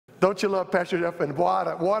Don't you love Pastor Jeff? And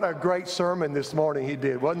what a great sermon this morning he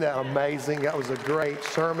did. Wasn't that amazing? That was a great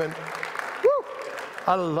sermon. Woo!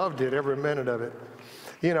 I loved it, every minute of it.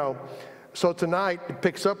 You know, so tonight it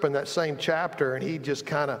picks up in that same chapter, and he just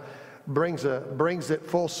kind of brings it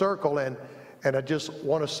full circle. And I just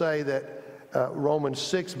want to say that Romans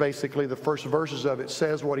 6, basically the first verses of it,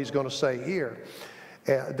 says what he's going to say here.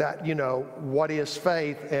 That, you know, what is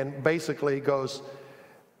faith? And basically goes,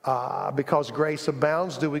 because grace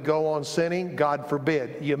abounds, do we go on sinning? God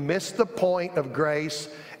forbid. You miss the point of grace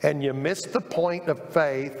and you miss the point of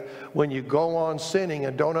faith when you go on sinning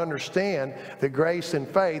and don't understand that grace and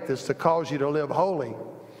faith is to cause you to live holy.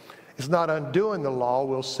 It's not undoing the law,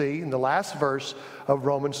 we'll see in the last verse of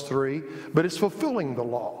Romans 3, but it's fulfilling the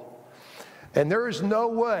law. And there is no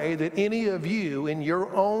way that any of you in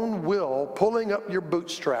your own will, pulling up your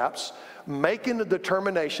bootstraps, making a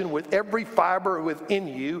determination with every fiber within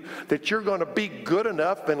you that you're going to be good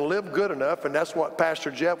enough and live good enough. And that's what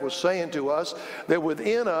Pastor Jeff was saying to us, that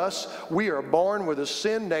within us, we are born with a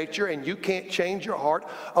sin nature and you can't change your heart.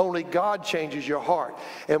 Only God changes your heart.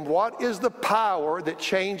 And what is the power that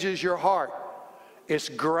changes your heart? It's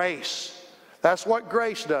grace. That's what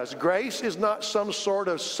grace does. Grace is not some sort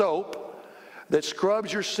of soap that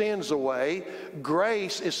scrubs your sins away.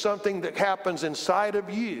 Grace is something that happens inside of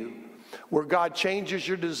you where God changes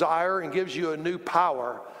your desire and gives you a new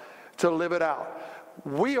power to live it out.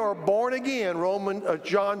 We are born again,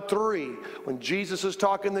 John 3, when Jesus is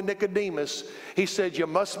talking to Nicodemus, he said, you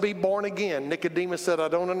must be born again. Nicodemus said, I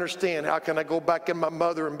don't understand. How can I go back in my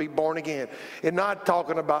mother and be born again? And not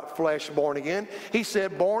talking about flesh born again. He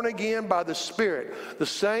said, born again by the Spirit. The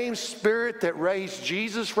same Spirit that raised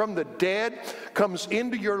Jesus from the dead comes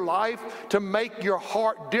into your life to make your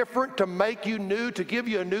heart different, to make you new, to give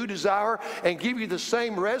you a new desire, and give you the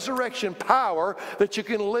same resurrection power that you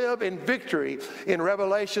can live in victory. In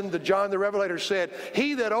Revelation, John the Revelator said,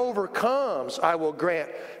 he that overcomes, I will grant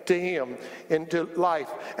to him into life.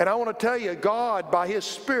 And I want to tell you, God, by his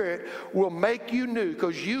Spirit, will make you new,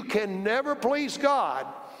 because you can never please God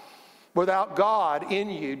without God in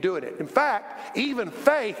you doing it. In fact, even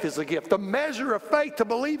faith is a gift. The measure of faith to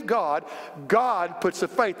believe God, God puts the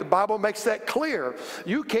faith. The Bible makes that clear.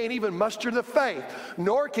 You can't even muster the faith,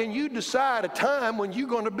 nor can you decide a time when you're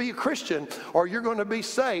going to be a Christian or you're going to be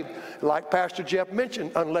saved. Like Pastor Jeff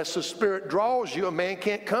mentioned, unless the Spirit draws you, a man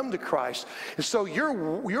can't come to Christ. And so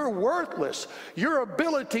you're worthless. Your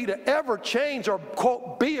ability to ever change or,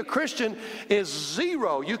 quote, be a Christian is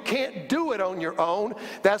zero. You can't do it on your own.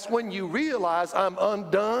 That's when you realize I'm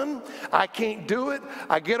undone, I can't do it.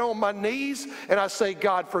 I get on my knees and I say,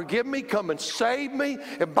 God, forgive me, come and save me.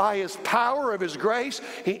 And by his power of his grace,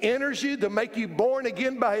 he enters you to make you born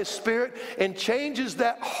again by his Spirit and changes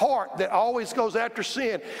that heart that always goes after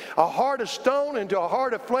sin. A heart of stone into a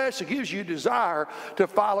heart of flesh. It gives you desire to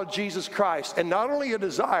follow Jesus Christ. And not only a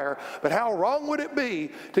desire, but how wrong would it be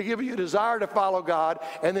to give you a desire to follow God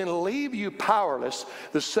and then leave you powerless?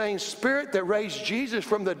 The same Spirit that raised Jesus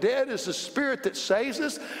from the dead is the Spirit that saves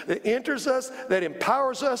us, that enters us, that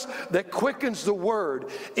empowers us, that quickens the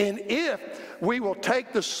Word. And if we will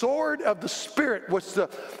take the sword of the Spirit,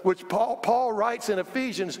 which Paul writes in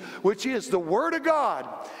Ephesians, which is the Word of God,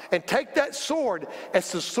 and take that sword as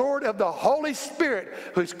the sword of the Holy Spirit,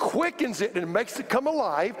 who quickens it and makes it come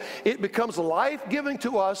alive, it becomes life-giving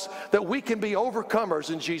to us that we can be overcomers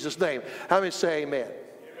in Jesus' name. How many say amen? Amen.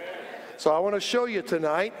 So I want to show you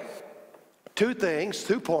tonight two things,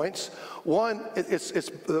 2 points. One, it's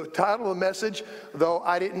the title of the message, though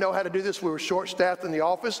I didn't know how to do this. We were short-staffed in the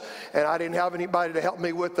office, and I didn't have anybody to help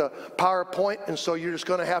me with the PowerPoint, and so you're just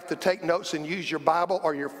going to have to take notes and use your Bible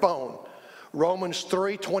or your phone. Romans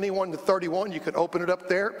 3, 21 to 31, you can open it up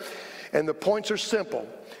there, and the points are simple.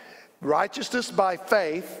 Righteousness by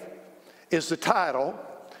faith is the title,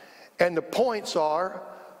 and the points are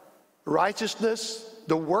righteousness,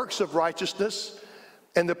 the works of righteousness,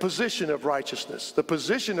 and the position of righteousness. The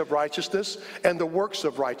position of righteousness and the works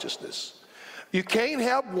of righteousness. You can't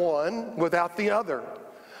have one without the other.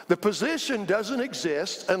 The position doesn't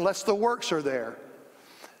exist unless the works are there.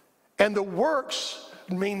 And the works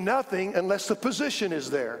mean nothing unless the position is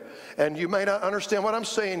there. And you may not understand what I'm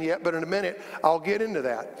saying yet, but in a minute I'll get into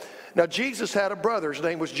that. Now, Jesus had a brother. His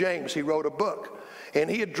name was James. He wrote a book. And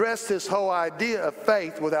he addressed this whole idea of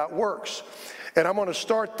faith without works. And I'm going to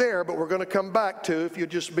start there, but we're going to come back to, if you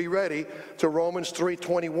just be ready, to Romans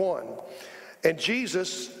 3:21. And James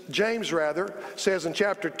says in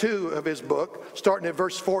chapter 2 of his book, starting at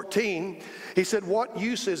verse 14, he said, what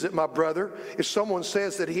use is it, my brother, if someone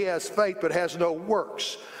says that he has faith but has no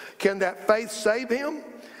works? Can that faith save him?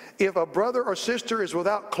 If a brother or sister is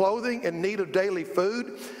without clothing and need of daily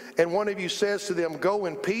food, and one of you says to them, go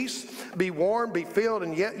in peace, be warmed, be filled,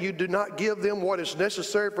 and yet you do not give them what is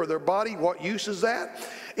necessary for their body, what use is that?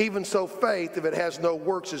 Even so, faith, if it has no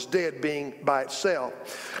works, is dead, being by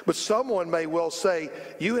itself. But someone may well say,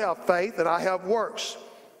 you have faith and I have works.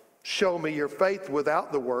 Show me your faith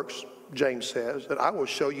without the works, James says, and I will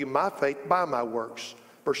show you my faith by my works.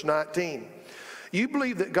 Verse 19. You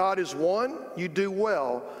believe that God is one, you do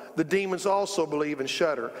well. The demons also believe and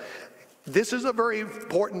shudder. This is a very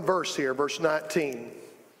important verse here, verse 19,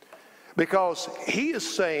 because he is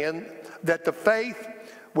saying that the faith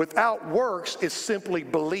without works is simply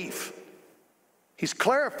belief. He's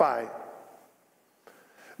clarifying,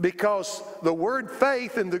 because the word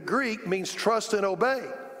faith in the Greek means trust and obey.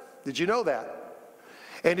 Did you know that?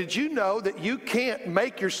 And did you know that you can't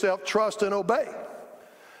make yourself trust and obey?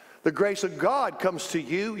 The grace of God comes to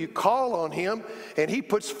you, you call on him, and he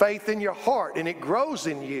puts faith in your heart, and it grows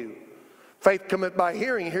in you. Faith cometh by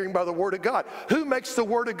hearing, hearing by the word of God. Who makes the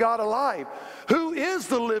word of God alive? Who is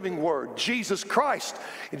the living word? Jesus Christ.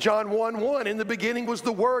 In John 1:1, in the beginning was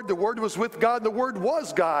the word was with God, and the word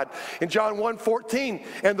was God. In John 1:14,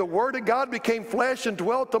 and the word of God became flesh and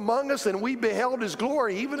dwelt among us, and we beheld his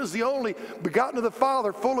glory, even as the only begotten of the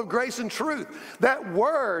Father, full of grace and truth. That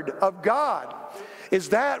word of God is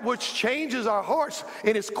that which changes our hearts,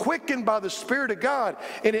 and is quickened by the Spirit of God,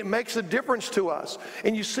 and it makes a difference to us.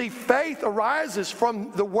 And you see, faith arises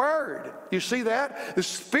from the Word. You see that? The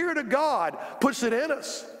Spirit of God puts it in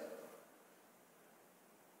us.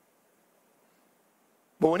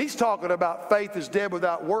 But when he's talking about faith is dead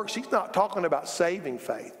without works, he's not talking about saving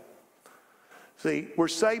faith. See, we're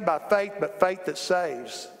saved by faith, but faith that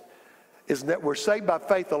saves is that we're saved by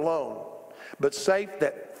faith alone. But faith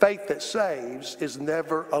that saves is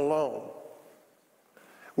never alone.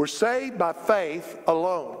 We're saved by faith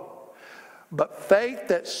alone. But faith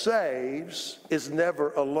that saves is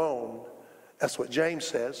never alone. That's what James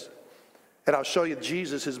says. And I'll show you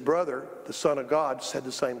Jesus, his brother, the Son of God, said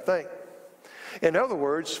the same thing. In other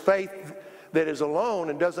words, faith that is alone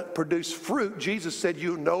and doesn't produce fruit, Jesus said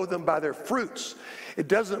you know them by their fruits. It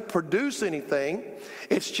doesn't produce anything.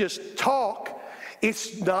 It's just talk.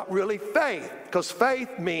 It's not really faith, because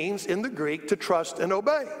faith means in the Greek to trust and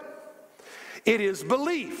obey. It is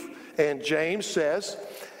belief. And James says,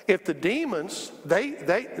 if the demons,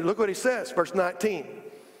 they look what he says, verse 19.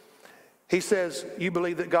 He says, you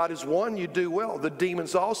believe that God is one, you do well. The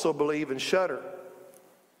demons also believe and shudder.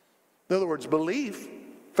 In other words, belief,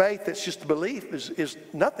 faith that's just belief is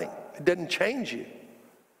nothing. It doesn't change you.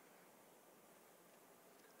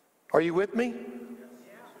 Are you with me?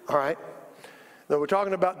 All right. Now we're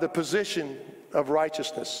talking about the position of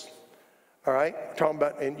righteousness. All right? We're talking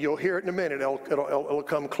about, and you'll hear it in a minute, it'll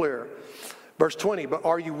come clear. Verse 20, but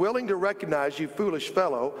are you willing to recognize, you foolish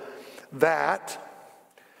fellow, that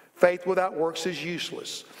faith without works is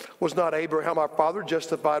useless? Was not Abraham our father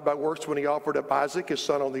justified by works when he offered up Isaac, his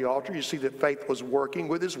son, on the altar? You see that faith was working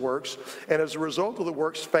with his works, and as a result of the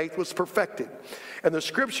works, faith was perfected. And the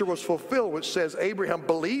scripture was fulfilled, which says, Abraham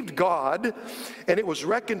believed God, and it was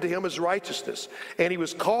reckoned to him as righteousness. And he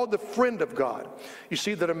was called the friend of God. You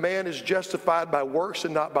see that a man is justified by works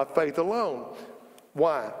and not by faith alone.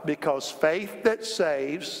 Why? Because faith that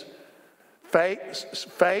saves,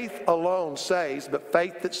 faith alone saves, but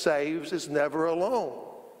faith that saves is never alone.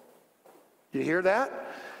 You hear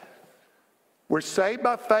that? We're saved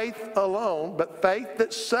by faith alone, but faith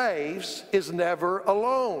that saves is never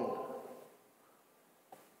alone.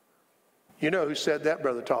 You know who said that,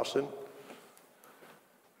 Brother Tossin? One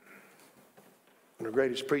of the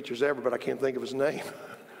greatest preachers ever, but I can't think of his name.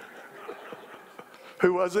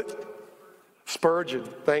 Who was it? Spurgeon.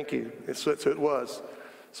 Thank you. That's who it was.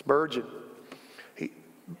 Spurgeon.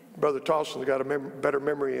 Brother Tossin's got a better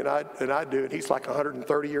memory than I do, and he's like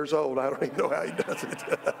 130 years old. I don't even know how he does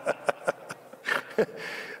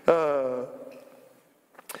it.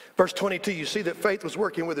 Verse 22, you see that faith was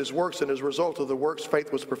working with his works, and as a result of the works,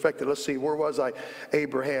 faith was perfected. Let's see, where was I?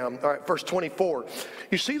 Abraham. All right, verse 24.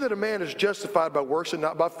 You see that a man is justified by works and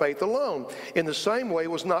not by faith alone. In the same way,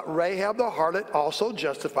 was not Rahab the harlot also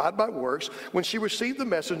justified by works when she received the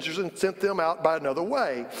messengers and sent them out by another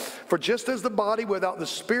way? For just as the body without the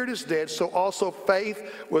spirit is dead, so also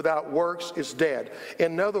faith without works is dead.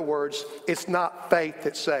 In other words, it's not faith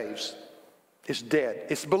that saves. It's dead.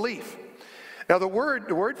 It's belief. Now the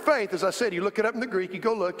word faith, as I said, you look it up in the Greek, you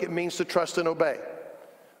go look, it means to trust and obey,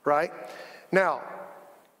 right? Now,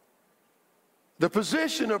 the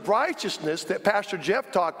position of righteousness that Pastor Jeff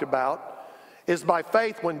talked about is by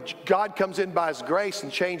faith when God comes in by his grace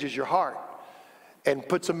and changes your heart and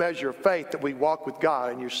puts a measure of faith that we walk with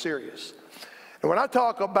God and you're serious. And when I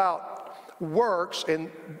talk about works,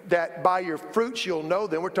 and that by your fruits you'll know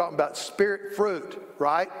them. We're talking about Spirit fruit,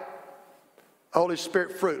 right? Holy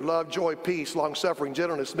Spirit fruit, love, joy, peace, long-suffering,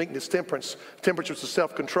 gentleness, meekness, temperance, temperance is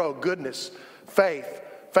self-control, goodness, faith,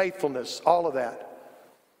 faithfulness, all of that,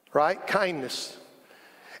 right? Kindness.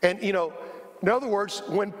 And, you know, in other words,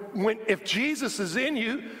 if Jesus is in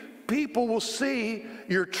you, people will see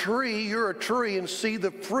your tree, you're a tree, and see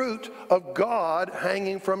the fruit of God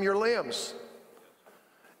hanging from your limbs.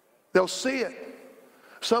 They'll see it.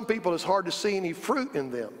 Some people, it's hard to see any fruit in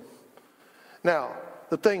them. Now,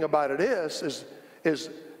 the thing about it is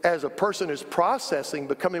as a person is processing,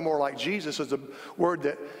 becoming more like Jesus is a word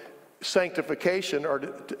that sanctification, or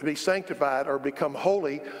to be sanctified or become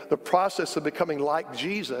holy, the process of becoming like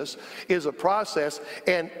Jesus is a process,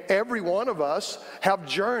 and every one of us have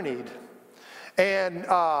journeyed. And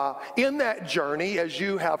in that journey, as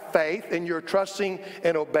you have faith and you're trusting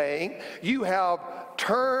and obeying, you have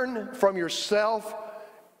turned from yourself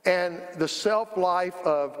and the self-life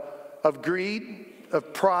of greed,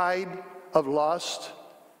 of pride, of lust,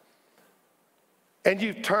 and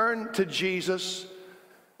you've turned to Jesus,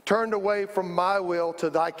 turned away from my will to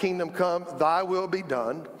thy kingdom come, thy will be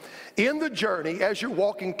done. In the journey, as you're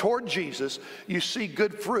walking toward Jesus, you see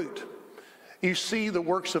good fruit. You see the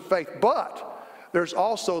works of faith. But there's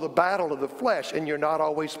also the battle of the flesh, and you're not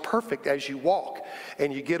always perfect as you walk.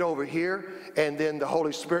 And you get over here, and then the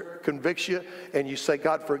Holy Spirit convicts you, and you say,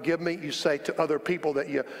 God, forgive me. You say to other people that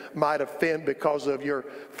you might offend because of your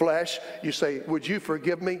flesh, you say, would you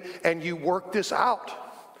forgive me? And you work this out.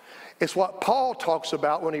 It's what Paul talks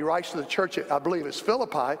about when he writes to the church, I believe it's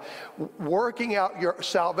Philippi, working out your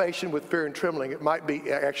salvation with fear and trembling. It might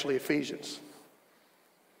be actually Ephesians.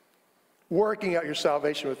 Working out your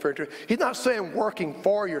salvation with fear and trembling. He's not saying working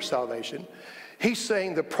for your salvation. He's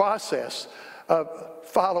saying the process of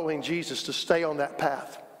following Jesus to stay on that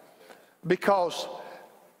path. Because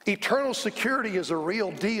eternal security is a real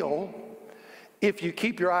deal if you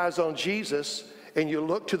keep your eyes on Jesus and you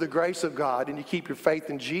look to the grace of God and you keep your faith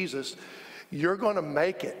in Jesus. You're going to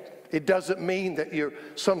make it. It doesn't mean that you're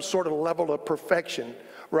some sort of level of perfection,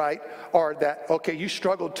 right? Or that, okay, you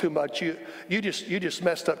struggled too much, you just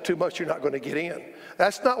messed up too much, you're not going to get in.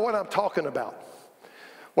 That's not what I'm talking about.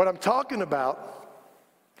 What I'm talking about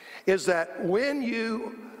is that when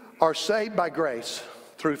you are saved by grace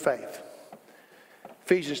through faith,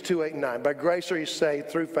 Ephesians 2:8-9, by grace are you saved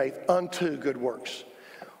through faith unto good works.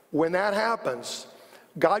 When that happens,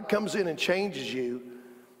 God comes in and changes you,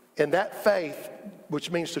 and that faith,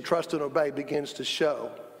 which means to trust and obey, begins to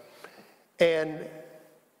show. And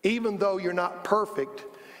even though you're not perfect,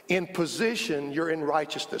 in position, you're in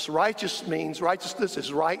righteousness. Righteousness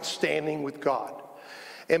is right standing with God.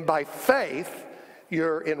 And by faith,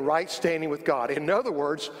 you're in right standing with God. In other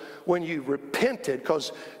words, when you repented,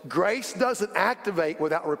 because grace doesn't activate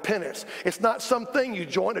without repentance. It's not something you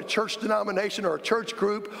join a church denomination or a church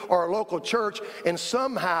group or a local church and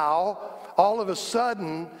somehow, all of a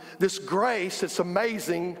sudden, this grace, it's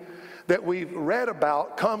amazing that we've read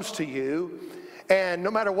about, comes to you, and no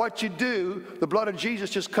matter what you do, the blood of Jesus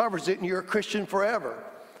just covers it and you're a Christian forever.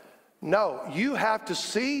 No, you have to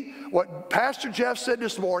see what Pastor Jeff said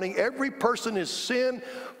this morning. Every person is sin,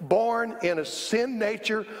 born in a sin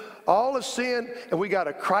nature. All is sin, and we got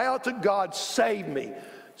to cry out to God, save me.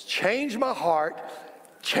 Change my heart.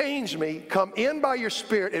 Change me. Come in by your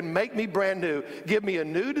Spirit and make me brand new. Give me a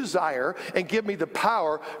new desire and give me the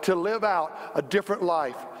power to live out a different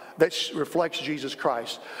life that reflects Jesus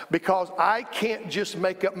Christ, because I can't just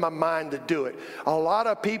make up my mind to do it. A lot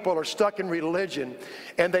of people are stuck in religion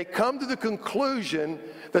and they come to the conclusion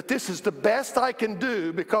that this is the best I can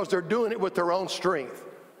do because they're doing it with their own strength.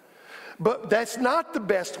 But that's not the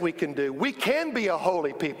best we can do. We can be a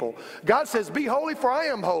holy people. God says, be holy for I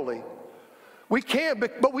am holy. We can,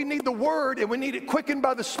 but we need the Word, and we need it quickened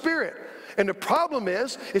by the Spirit. And the problem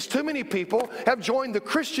is too many people have joined the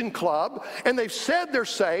Christian club, and they've said they're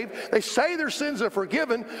saved. They say their sins are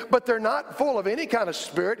forgiven, but they're not full of any kind of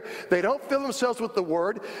Spirit. They don't fill themselves with the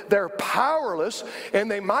Word. They're powerless, and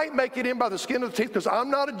they might make it in by the skin of the teeth, because I'm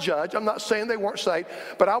not a judge. I'm not saying they weren't saved,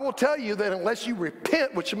 but I will tell you that unless you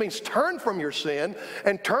repent, which means turn from your sin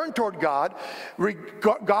and turn toward God,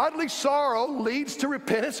 godly sorrow leads to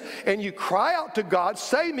repentance, and you cry out to God,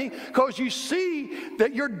 save me, because you see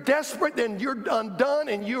that you're desperate and you're undone,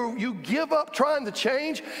 and you give up trying to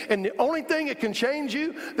change, and the only thing that can change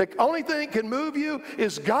you, the only thing that can move you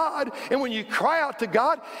is God. And when you cry out to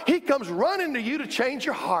God, He comes running to you to change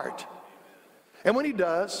your heart. And when He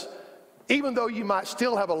does, even though you might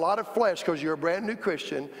still have a lot of flesh because you're a brand new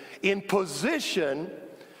Christian, in position,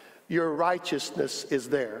 your righteousness is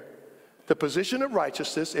there. The position of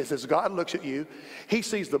righteousness is as God looks at you, he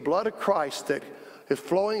sees the blood of Christ that is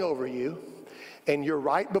flowing over you, and you're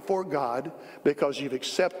right before God because you've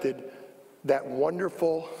accepted that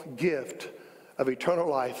wonderful gift of eternal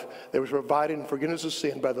life that was provided in forgiveness of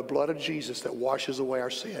sin by the blood of Jesus that washes away our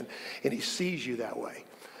sin. And he sees you that way.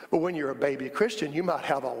 But when you're a baby Christian, you might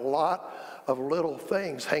have a lot of little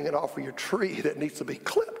things hanging off of your tree that needs to be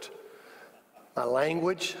clipped. My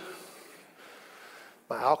language,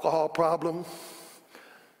 my alcohol problem,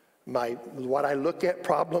 my what I look at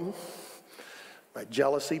problem, my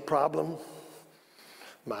jealousy problem,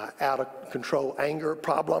 my out of control anger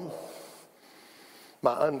problem,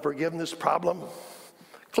 my unforgiveness problem.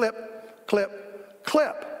 Clip, clip,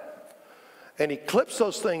 clip. And he clips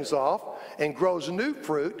those things off and grows new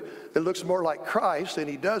fruit that looks more like Christ, and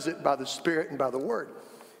he does it by the Spirit and by the Word.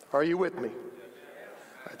 Are you with me?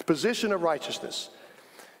 The position of righteousness.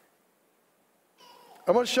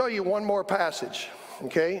 I'm going to show you one more passage,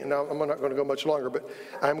 okay? And I'm not going to go much longer, but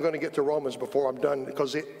I'm going to get to Romans before I'm done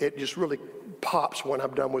because it just really pops when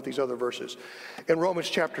I'm done with these other verses. In Romans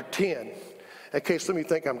chapter 10, in case some of you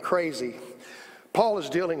think I'm crazy, Paul is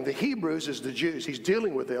dealing, the Hebrews is the Jews. He's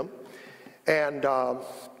dealing with them, and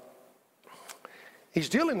he's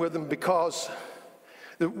dealing with them because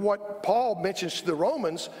what Paul mentions to the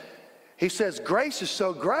Romans, he says grace is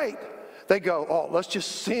so great. They go, oh, let's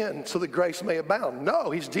just sin so that grace may abound.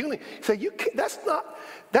 No, he's dealing. He said, you can't,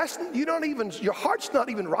 you don't even, your heart's not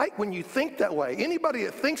even right when you think that way. Anybody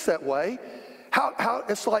that thinks that way, how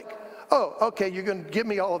it's like, oh, okay, you're going to give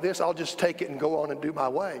me all of this, I'll just take it and go on and do my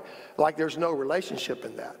way. Like there's no relationship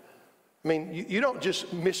in that. I mean, you don't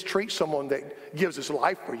just mistreat someone that gives his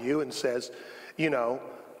life for you and says, you know,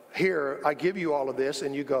 here, I give you all of this,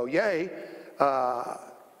 and you go, yay,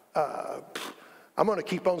 I'm going to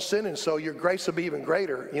keep on sinning so your grace will be even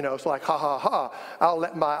greater. You know, it's like, ha, ha, ha,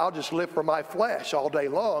 I'll just live for my flesh all day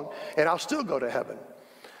long, and I'll still go to heaven.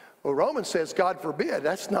 Well, Romans says, God forbid,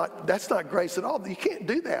 that's not grace at all. You can't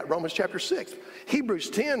do that, Romans chapter 6.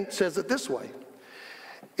 Hebrews 10 says it this way.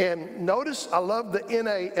 And notice, I love the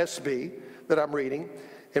NASB that I'm reading.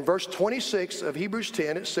 In verse 26 of Hebrews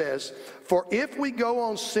 10, it says, for if we go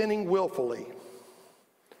on sinning willfully,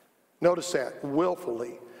 notice that,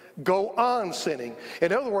 willfully, go on sinning.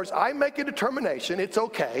 In other words, I make a determination, it's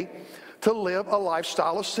okay to live a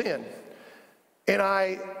lifestyle of sin. And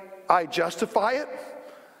I justify it.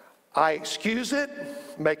 I excuse it,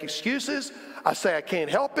 make excuses. I say I can't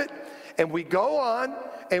help it. And we go on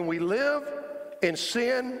and we live in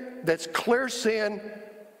sin that's clear sin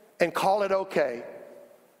and call it okay.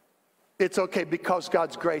 It's okay because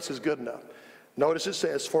God's grace is good enough. Notice it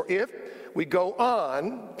says, for if we go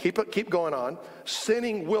on, keep going on,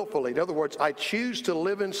 sinning willfully. In other words, I choose to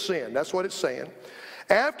live in sin. That's what it's saying.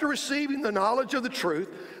 After receiving the knowledge of the truth,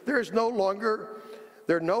 there no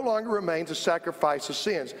longer remains a sacrifice of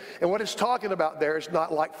sins. And what it's talking about there is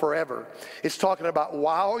not like forever. It's talking about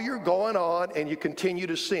while you're going on and you continue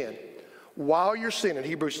to sin. While you're sinning,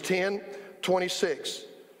 Hebrews 10:26.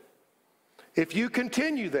 If you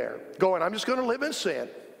continue there, going, I'm just going to live in sin,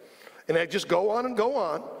 and I just go on and go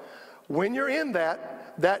on, when you're in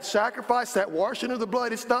that sacrifice, that washing of the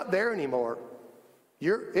blood, it's not there anymore.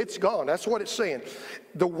 It's gone. That's what it's saying.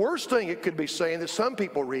 The worst thing it could be saying, that some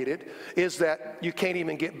people read it, is that you can't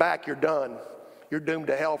even get back. You're done. You're doomed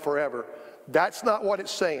to hell forever. That's not what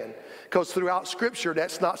it's saying. Because throughout Scripture,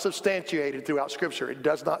 that's not substantiated throughout Scripture. It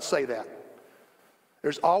does not say that.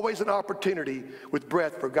 There's always an opportunity with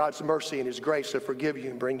breath for God's mercy and His grace to forgive you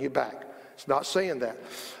and bring you back. It's not saying that.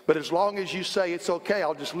 But as long as you say, it's okay,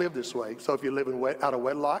 I'll just live this way. So if you're living out of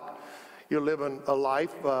wedlock, you're living a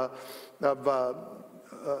life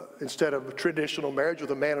instead of a traditional marriage with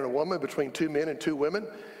a man and a woman, between two men and two women,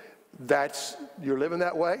 you're living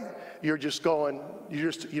that way. You're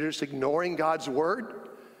just ignoring God's word,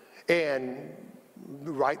 and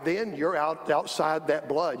right then you're outside that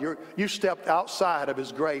blood. You stepped outside of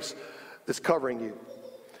His grace that's covering you.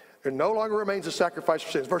 There no longer remains a sacrifice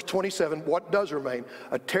for sins. Verse 27, what does remain?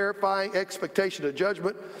 A terrifying expectation of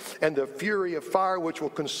judgment and the fury of fire which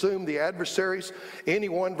will consume the adversaries.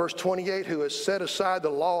 Anyone, verse 28, who has set aside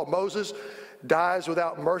the law of Moses dies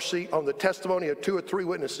without mercy on the testimony of 2 or 3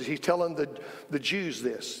 witnesses. He's telling the Jews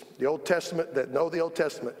this, the Old Testament, that know the Old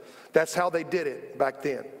Testament. That's how they did it back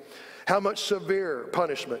then. How much severe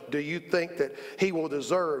punishment do you think that he will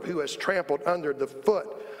deserve who has trampled under the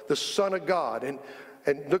foot the Son of God? And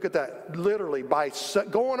look at that, literally by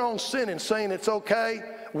going on sinning, saying it's okay,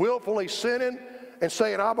 willfully sinning and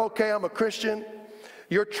saying I'm okay, I'm a Christian,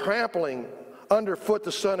 you're trampling underfoot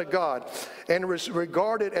the Son of God and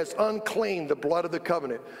regarded as unclean the blood of the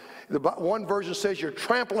covenant. One version says you're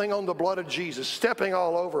trampling on the blood of Jesus, stepping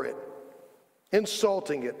all over it,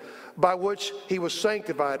 insulting it, by which he was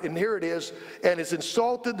sanctified. And here it is, and it's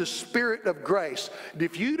insulted the Spirit of grace.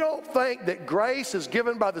 If you don't think that grace is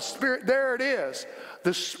given by the Spirit, there it is.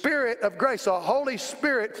 The Spirit of grace. The Holy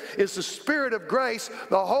Spirit is the Spirit of grace.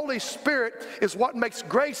 The Holy Spirit is what makes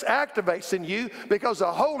grace activates in you, because the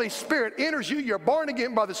Holy Spirit enters you. You're born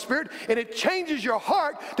again by the Spirit, and it changes your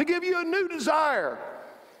heart to give you a new desire.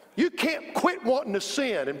 You can't quit wanting to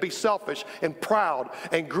sin and be selfish and proud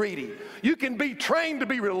and greedy. You can be trained to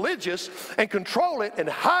be religious and control it and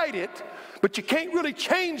hide it, but you can't really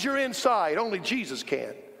change your inside. Only Jesus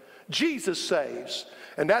can. Jesus saves.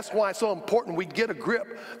 And that's why it's so important we get a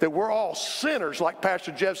grip that we're all sinners, like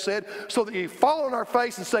Pastor Jeff said, so that you fall on our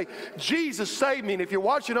face and say, Jesus saved me. And if you're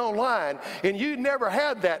watching online and you never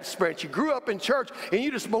had that experience, you grew up in church and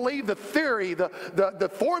you just believe the theory,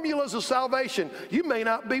 the formulas of salvation, you may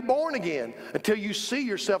not be born again until you see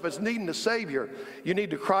yourself as needing a Savior. You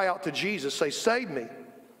need to cry out to Jesus, say, save me.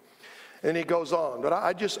 And he goes on, but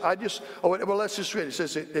let's just read it. It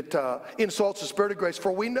says it insults the Spirit of grace.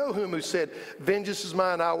 For we know who said, vengeance is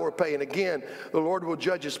mine, I will repay. And again, the Lord will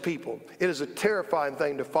judge his people. It is a terrifying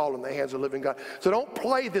thing to fall in the hands of the living God. So don't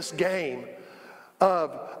play this game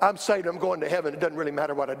of, I'm saved, I'm going to heaven. It doesn't really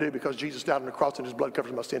matter what I do because Jesus died on the cross and his blood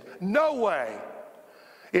covers my sin. No way.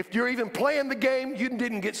 If you're even playing the game, you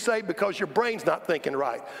didn't get saved because your brain's not thinking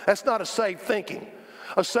right. That's not a saved thinking.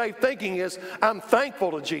 A saved thinking is, I'm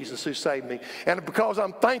thankful to Jesus who saved me. And because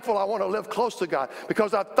I'm thankful, I want to live close to God.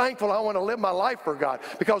 Because I'm thankful, I want to live my life for God.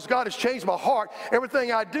 Because God has changed my heart.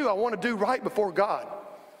 Everything I do, I want to do right before God.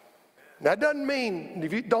 That doesn't mean,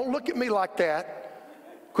 if you don't look at me like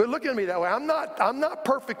that, quit looking at me that way. I'm not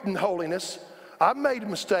perfect in holiness. I've made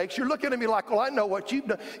mistakes. You're looking at me like, well, I know what you've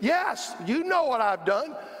done. Yes, you know what I've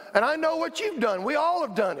done. And I know what you've done. We all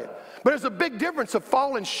have done it. But there's a big difference of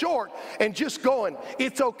falling short and just going,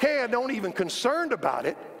 it's okay, I'm not even concerned about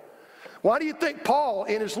it. Why do you think Paul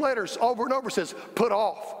in his letters over and over says, put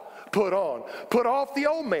off, put on. Put off the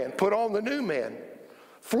old man, put on the new man.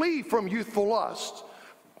 Flee from youthful lust.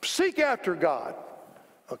 Seek after God.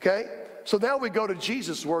 Okay? So now we go to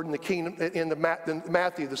Jesus' word in the kingdom, in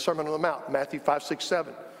Matthew, the Sermon on the Mount, Matthew 5, 6,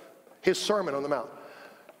 7. His Sermon on the Mount.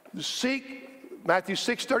 Matthew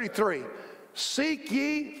 6:33, seek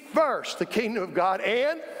ye first the kingdom of God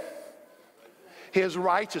and his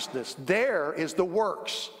righteousness. There is the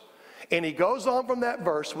works. And he goes on from that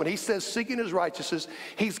verse, when he says seeking his righteousness,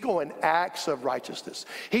 he's going acts of righteousness.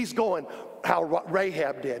 He's going how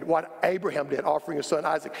Rahab did, what Abraham did, offering his son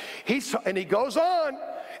Isaac. And he goes on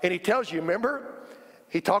and he tells you, remember,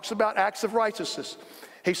 he talks about acts of righteousness.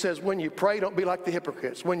 He says, when you pray, don't be like the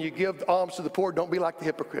hypocrites. When you give alms to the poor, don't be like the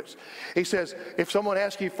hypocrites. He says, if someone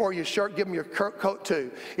asks you for your shirt, give them your coat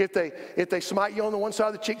too. If they smite you on the one side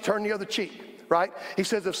of the cheek, turn the other cheek, right? He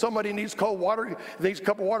says, if somebody needs cold water, needs a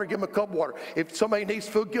cup of water, give them a cup of water. If somebody needs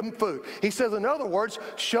food, give them food. He says, in other words,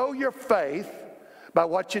 show your faith by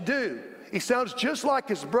what you do. He sounds just like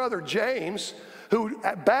his brother James, who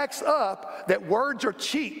backs up that words are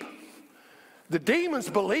cheap. The demons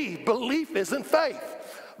believe. Belief isn't faith.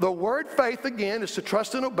 The word faith, again, is to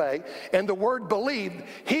trust and obey. And the word believe,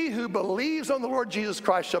 he who believes on the Lord Jesus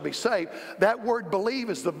Christ shall be saved. That word believe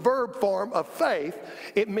is the verb form of faith.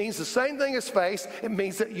 It means the same thing as faith. It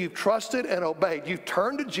means that you've trusted and obeyed. You've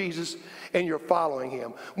turned to Jesus and you're following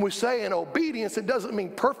him. When we say in obedience, it doesn't mean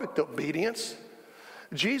perfect obedience.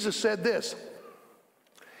 Jesus said this.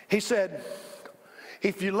 He said,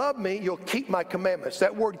 if you love me, you'll keep my commandments.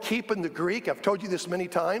 That word keep in the Greek, I've told you this many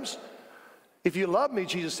times. If you love me,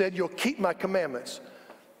 Jesus said, you'll keep my commandments.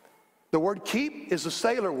 The word keep is a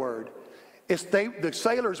sailor word. The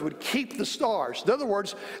sailors would keep the stars. In other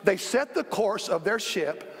words, they set the course of their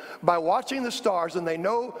ship by watching the stars, and they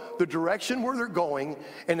know the direction where they're going,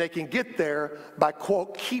 and they can get there by,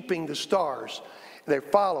 quote, keeping the stars. They're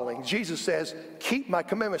following. Jesus says, keep my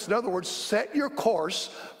commandments. In other words, set your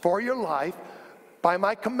course for your life by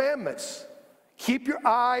my commandments. Keep your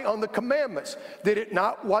eye on the commandments. Did it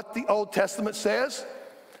not what the Old Testament says?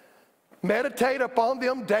 Meditate upon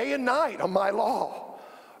them day and night on my law,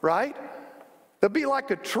 right? They'll be like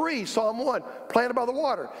a tree, Psalm 1, planted by the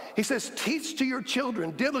water. He says, teach to your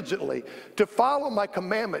children diligently to follow my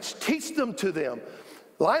commandments. Teach them to them.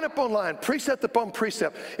 Line upon line, precept upon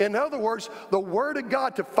precept. In other words, the word of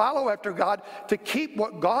God, to follow after God, to keep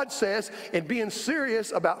what God says and being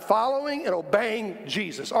serious about following and obeying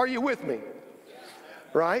Jesus. Are you with me?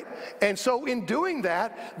 Right? And so in doing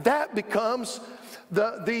that, that becomes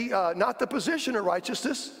not the position of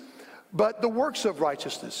righteousness, but the works of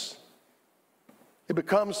righteousness. It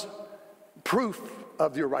becomes proof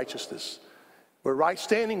of your righteousness. Where right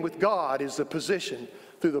standing with God is the position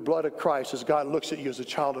through the blood of Christ as God looks at you as a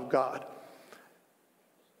child of God.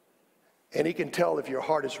 And he can tell if your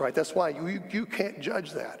heart is right. That's why you can't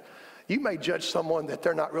judge that. You may judge someone that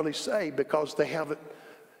they're not really saved because they haven't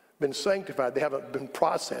been sanctified. They haven't been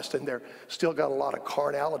processed, and they're still got a lot of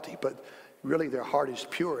carnality. But really their heart is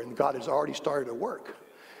pure, and God has already started to work.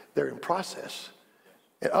 They're in process.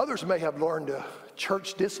 And others may have learned a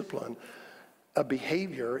church discipline, a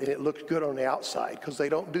behavior, and it looks good on the outside because they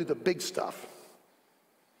don't do the big stuff.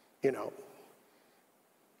 You know,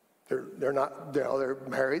 they're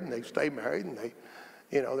married and they stay married, and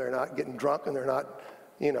they're not getting drunk, and they're not,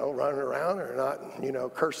 running around, or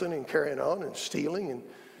not, cursing and carrying on and stealing and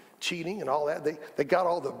cheating and all that. They got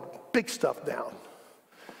all the big stuff down.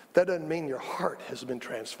 That doesn't mean your heart has been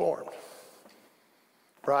transformed,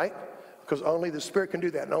 right? Because only the Spirit can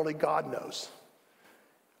do that, and only God knows.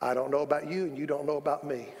 I don't know about you, and you don't know about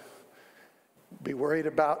me. Be worried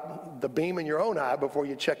about the beam in your own eye before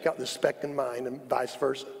you check out the speck in mine, and vice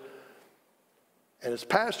versa. And as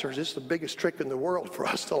pastors, it's the biggest trick in the world for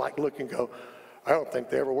us to look and go, I don't think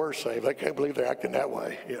they ever were saved. I can't believe they're acting that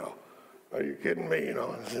way, Are you kidding me,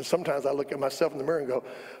 And sometimes I look at myself in the mirror and go,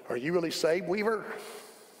 are you really saved, Weaver?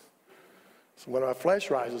 So when my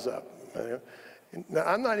flesh rises up. Now,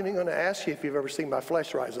 I'm not even going to ask you if you've ever seen my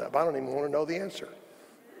flesh rise up. I don't even want to know the answer.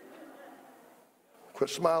 Quit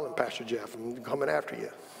smiling, Pastor Jeff. I'm coming after you.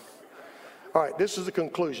 All right, this is the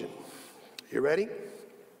conclusion. You ready?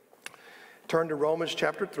 Turn to Romans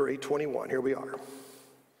chapter 3, 21. Here we are.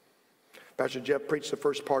 Pastor Jeff preached the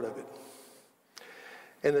first part of it.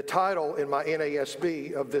 And the title in my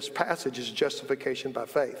NASB of this passage is Justification by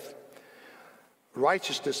Faith.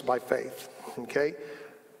 Righteousness by faith, okay?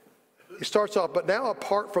 It starts off, but now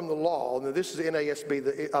apart from the law, and this is the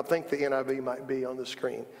NASB, I think the NIV might be on the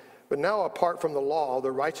screen. But now apart from the law,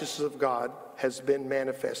 the righteousness of God has been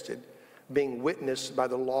manifested, being witnessed by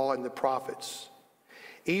the law and the prophets.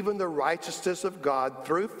 Even the righteousness of God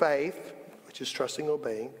through faith, which is trusting and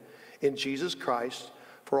obeying, in Jesus Christ,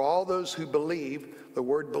 for all those who believe. The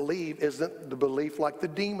word believe isn't the belief like the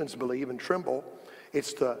demons believe and tremble.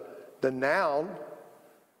 It's the noun,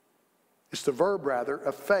 it's the verb rather,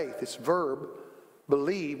 of faith. It's verb,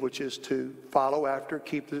 believe, which is to follow after,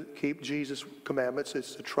 keep Jesus' commandments.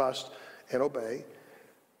 It's to trust and obey.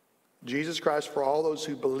 Jesus Christ for all those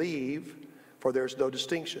who believe, for there's no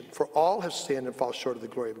distinction. For all have sinned and fall short of the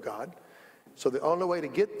glory of God. So the only way to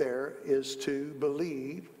get there is to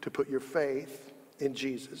believe, to put your faith in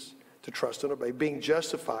Jesus, to trust and obey, being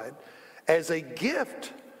justified as a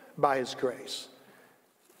gift by his grace.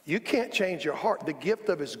 You can't change your heart. The gift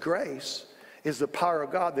of his grace is the power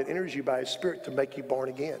of God that enters you by his Spirit to make you born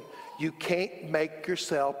again. You can't make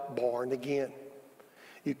yourself born again.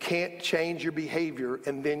 You can't change your behavior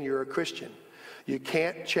and then you're a Christian. You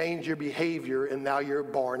can't change your behavior and now you're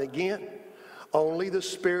born again. Only the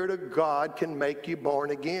Spirit of God can make you born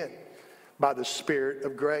again by the Spirit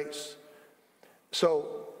of grace.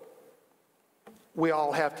 So we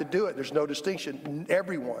all have to do it. There's no distinction.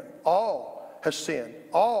 Everyone, all have sinned.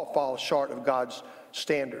 All fall short of God's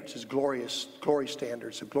standards, his glory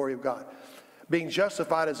standards, the glory of God. Being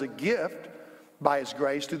justified as a gift by his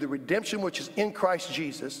grace through the redemption which is in Christ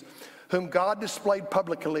Jesus, whom God displayed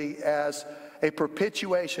publicly as a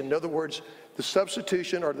perpetuation. In other words, the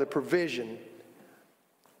substitution or the provision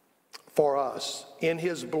for us in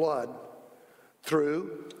his blood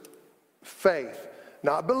through faith.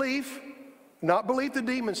 Not belief the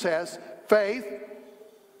demon says, faith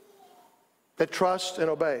that trusts and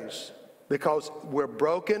obeys. Because we're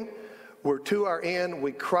broken, we're to our end,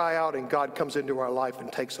 we cry out and God comes into our life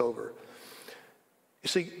and takes over. You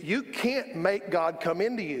see, you can't make God come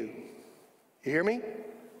into you. You hear me?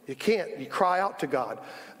 You can't. You cry out to God.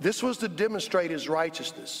 This was to demonstrate his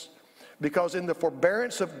righteousness. Because in the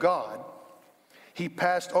forbearance of God, he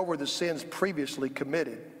passed over the sins previously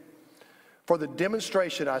committed. For the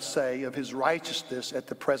demonstration, I say, of his righteousness at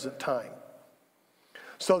the present time.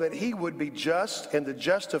 So that he would be just and the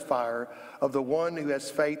justifier of the one who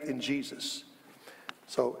has faith in Jesus.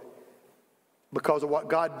 So, because of what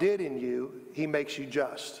God did in you, he makes you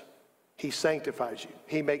just. He sanctifies you.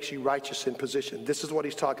 He makes you righteous in position. This is what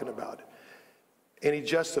he's talking about. And he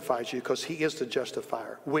justifies you because he is the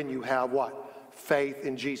justifier when you have what? Faith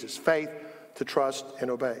in Jesus. Faith to trust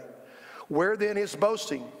and obey. Where then is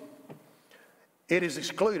boasting? It is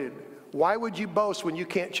excluded. Why would you boast when you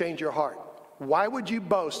can't change your heart? Why would you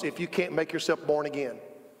boast if you can't make yourself born again?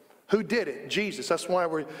 Who did it? Jesus. That's why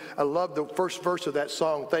I love the first verse of that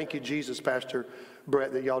song, Thank You, Jesus, Pastor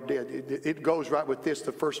Brett, that y'all did. It goes right with this,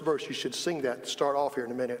 the first verse. You should sing that to start off here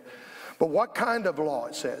in a minute. But what kind of law,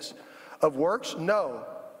 it says? Of works? No,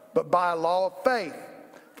 but by a law of faith.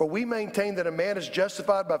 For we maintain that a man is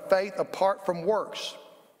justified by faith apart from works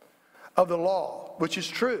of the law, which is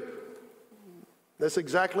true. That's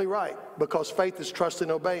exactly right, because faith is trust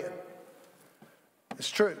and obeying.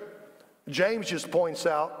 It's true. James just points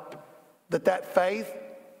out that faith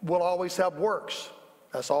will always have works.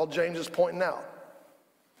 That's all James is pointing out.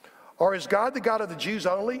 Or is God the God of the Jews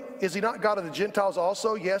only? Is he not God of the Gentiles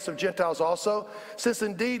also? Yes, of Gentiles also. Since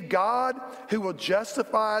indeed God, who will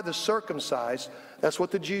justify the circumcised, that's what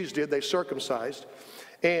the Jews did, they circumcised.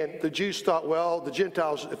 And the Jews thought, well, the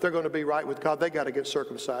Gentiles, if they're going to be right with God, they got to get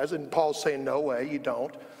circumcised. And Paul's saying, no way, you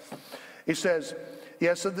don't. He says,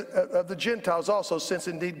 yes, of the Gentiles also, since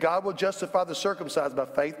indeed God will justify the circumcised by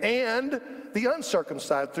faith, and the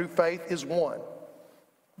uncircumcised through faith is one.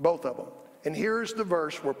 Both of them. And here's the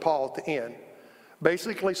verse where Paul at the end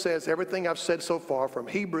basically says everything I've said so far from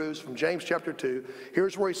Hebrews, from James chapter 2.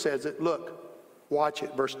 Here's where he says it. Look, watch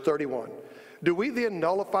it, verse 31. Do we then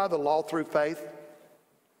nullify the law through faith?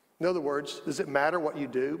 In other words, does it matter what you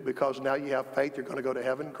do because now you have faith, you're going to go to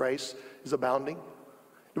heaven, grace is abounding?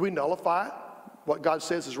 Do we nullify what God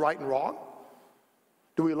says is right and wrong?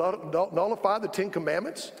 Do we nullify the 10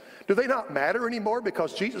 Commandments? Do they not matter anymore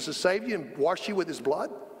because Jesus has saved you and washed you with his blood?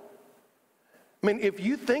 I mean, if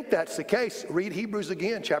you think that's the case, read Hebrews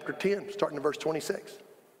again, chapter 10, starting in verse 26.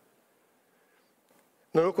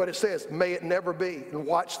 Now look what it says, may it never be. And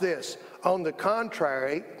watch this. On the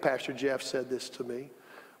contrary, Pastor Jeff said this to me,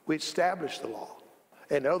 we establish the law.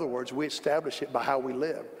 In other words, we establish it by how we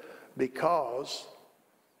live because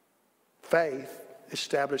faith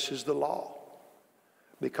establishes the law.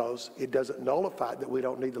 Because it doesn't nullify that we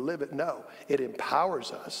don't need to live it. No, it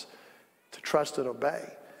empowers us to trust and obey.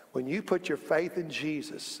 When you put your faith in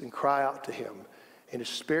Jesus and cry out to him, and his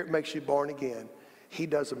Spirit makes you born again, he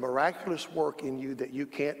does a miraculous work in you that you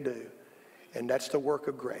can't do. And that's the work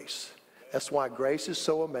of grace. That's why grace is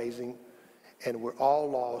so amazing, and we're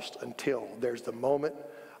all lost until there's the moment,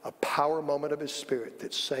 a power moment of his Spirit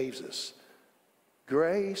that saves us.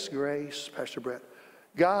 Grace, grace, Pastor Brett.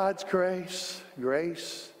 God's grace,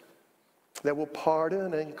 grace that will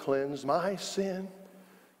pardon and cleanse my sin.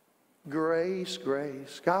 Grace,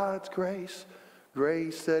 grace, God's grace,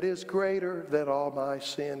 grace that is greater than all my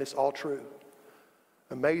sin. It's all true.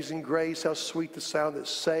 Amazing grace, how sweet the sound that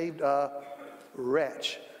saved a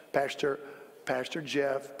wretch. Pastor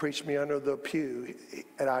Jeff preached me under the pew,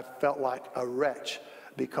 and I felt like a wretch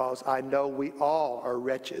because I know we all are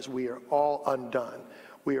wretches. We are all undone.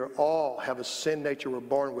 We are all have a sin nature we're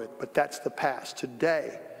born with, but that's the past.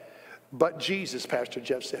 Today, but Jesus, Pastor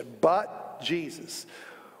Jeff said, but Jesus.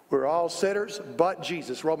 We're all sinners, but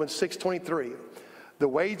Jesus. Romans 6:23. The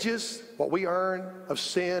wages, what we earn of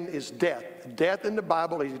sin is death. Death in the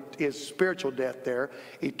Bible is spiritual death there.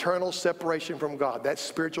 Eternal separation from God. That's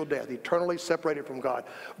spiritual death. Eternally separated from God.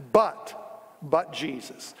 But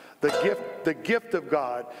Jesus. The gift of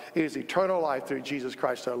God is eternal life through Jesus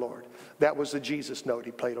Christ our Lord. That was the Jesus note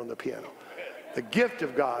he played on the piano. The gift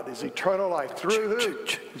of God is eternal life through who?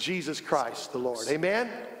 Jesus Christ the Lord. Amen?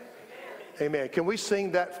 Amen. Can we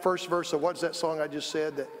sing that first verse of what's that song I just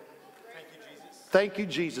said? That thank you,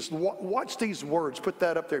 Jesus. Watch these words. Put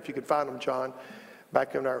that up there if you can find them, John,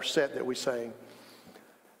 back in our set that we sang.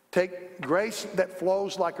 Take grace that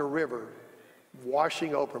flows like a river,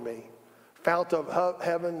 washing over me. Fount of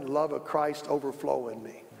heaven, love of Christ overflow in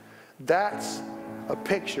me. That's a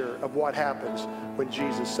picture of what happens when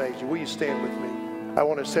Jesus saves you. Will you stand with me? I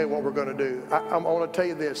want to say what we're going to do. I want to tell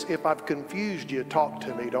you this. If I've confused you, talk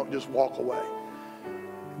to me. Don't just walk away.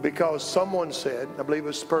 Because someone said, I believe it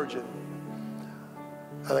was Spurgeon,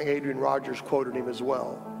 I think Adrian Rogers quoted him as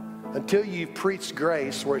well, until you've preached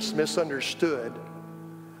grace where it's misunderstood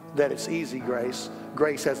that it's easy grace,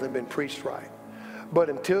 grace hasn't been preached right. But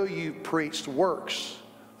until you've preached works,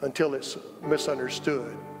 until it's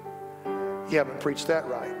misunderstood, you haven't preached that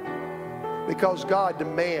right. Because God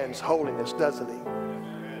demands holiness, doesn't he?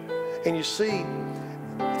 And you see,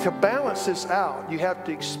 to balance this out, you have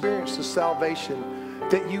to experience the salvation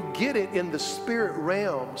that you get it in the spirit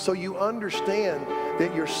realm, so you understand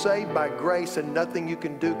that you're saved by grace and nothing you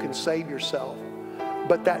can do can save yourself.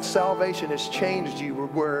 But that salvation has changed you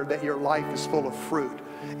where that your life is full of fruit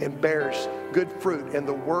and bears good fruit, and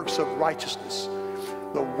the works of righteousness.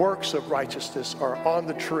 The works of righteousness are on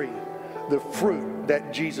the tree. The fruit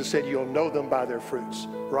that Jesus said you'll know them by their fruits,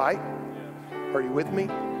 right? Are you with me?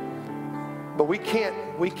 But we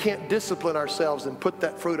can't discipline ourselves and put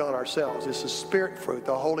that fruit on ourselves. It's a spirit fruit,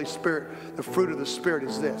 the Holy Spirit. The fruit of the Spirit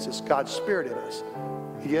is this. It's God's Spirit in us.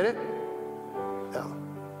 You get it? No.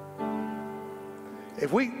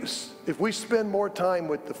 If we spend more time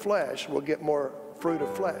with the flesh, we'll get more fruit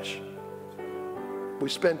of flesh. We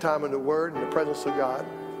spend time in the Word and the presence of God,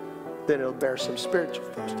 then it'll bear some spiritual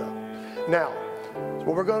stuff. Now,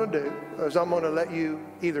 what we're going to do is I'm going to let you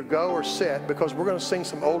either go or sit, because we're going to sing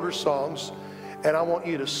some older songs, and I want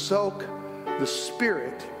you to soak the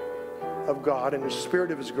Spirit of God and the Spirit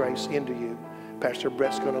of His grace into you. Pastor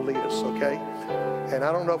Brett's going to lead us, okay? And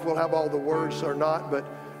I don't know if we'll have all the words or not, but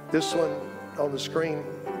this one on the screen,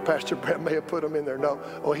 Pastor Brett may have put them in there. No.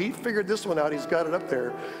 Oh, he figured this one out. He's got it up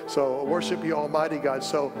there. So worship you, Almighty God.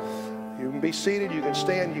 So you can be seated, you can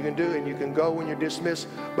stand, you can do, and you can go when you're dismissed.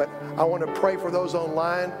 But I want to pray for those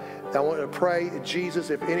online. I want to pray, Jesus,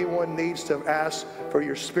 if anyone needs to ask for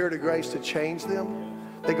your Spirit of grace to change them.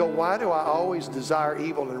 They go, why do I always desire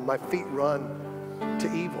evil and my feet run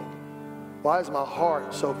to evil? Why is my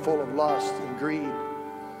heart so full of lust and greed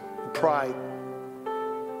and pride?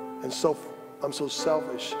 And I'm so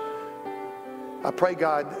selfish. I pray,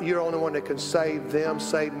 God, you're the only one that can save them,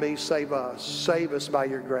 save me, save us. Save us by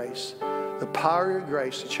your grace. The power of your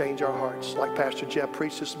grace to change our hearts, like Pastor Jeff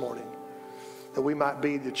preached this morning, that we might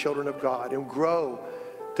be the children of God and grow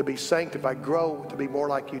to be sanctified, grow to be more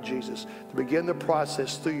like you, Jesus, to begin the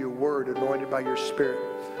process through your word, anointed by your Spirit,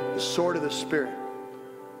 the sword of the Spirit,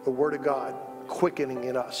 the word of God, quickening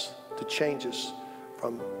in us to change us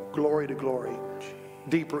from glory to glory,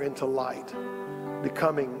 deeper into light,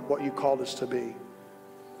 becoming what you called us to be.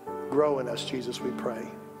 Grow in us, Jesus, we pray.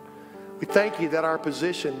 We thank you that our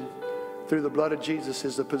position through the blood of Jesus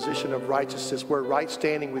is the position of righteousness. We're right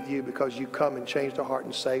standing with you because you come and changed our heart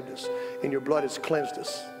and saved us. And your blood has cleansed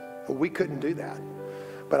us. And we couldn't do that.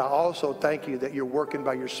 But I also thank you that you're working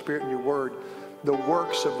by your Spirit and your word the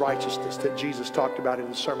works of righteousness that Jesus talked about in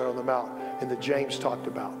the Sermon on the Mount and that James talked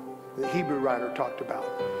about, the Hebrew writer talked about.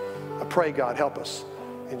 I pray, God, help us.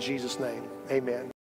 In Jesus' name, amen.